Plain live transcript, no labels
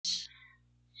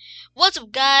What's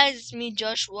up guys, it's me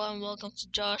Joshua and welcome to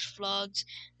Josh Vlogs.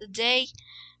 Today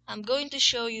I'm going to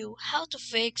show you how to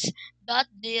fix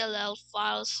 .dll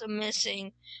files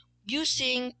missing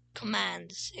using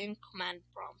commands in command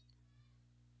prompt.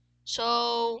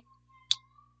 So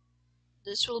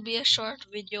this will be a short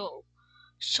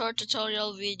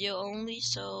tutorial video only,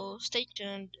 so stay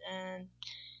tuned and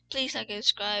please like and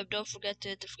subscribe. Don't forget the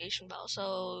notification bell.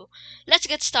 So let's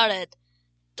get started.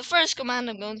 The first command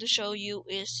I'm going to show you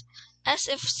is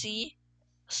sfc/scannow.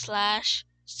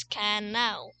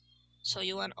 So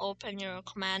you want to open your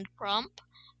command prompt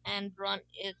and run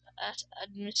it as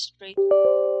administrator,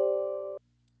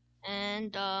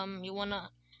 and you want to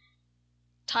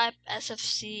type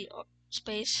sfc or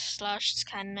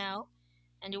space/scannow,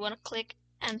 and you want to click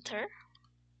enter.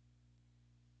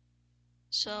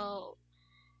 So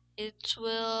it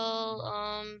will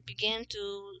begin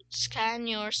to scan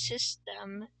your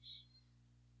system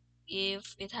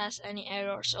if it has any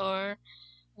errors or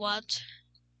what.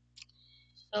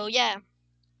 So yeah,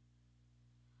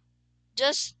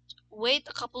 just wait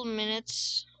a couple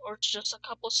minutes or just a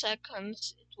couple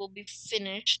seconds, it will be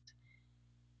finished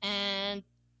and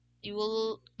you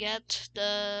will get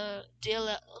the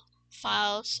DLL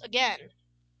files again.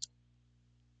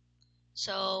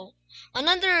 So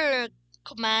another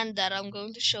command that I'm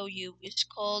going to show you is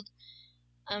called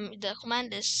the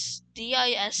command is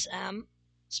dism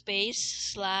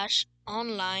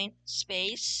 /online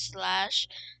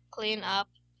 /cleanup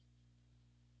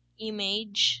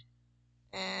image,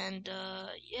 and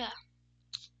yeah,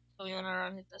 so you wanna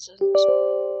run it as a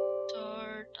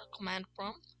start a command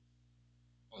prompt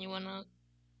and you wanna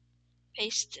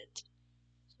paste it.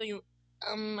 So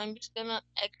I'm just gonna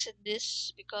exit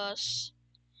this because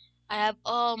I have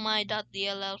all my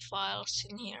 .dll files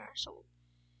in here. So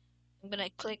I'm gonna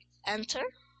click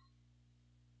enter.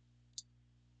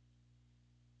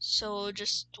 So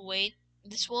just wait.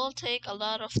 This will take a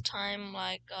lot of time,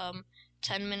 like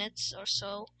 10 minutes or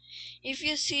so. If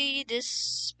you see this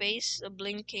space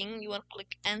blinking, you want to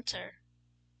click enter.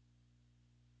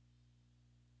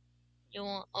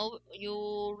 You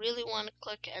really want to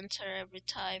click enter every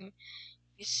time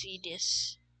you see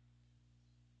this.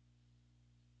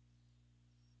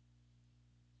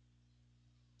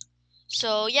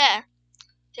 So yeah,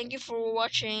 thank you for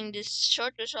watching this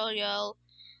short tutorial.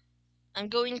 I'm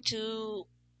going to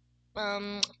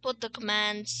put the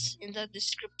commands in the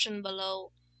description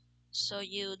below so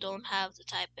you don't have to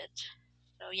type it.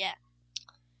 So yeah,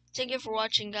 thank you for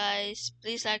watching guys.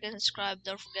 Please like and subscribe.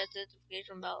 Don't forget the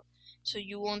notification bell so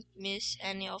you won't miss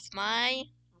any of my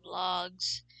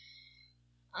vlogs.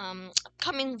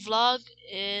 Upcoming vlog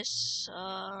is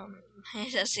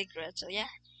is a secret. So yeah,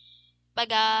 bye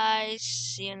guys.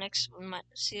 See you next in my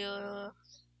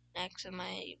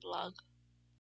vlog.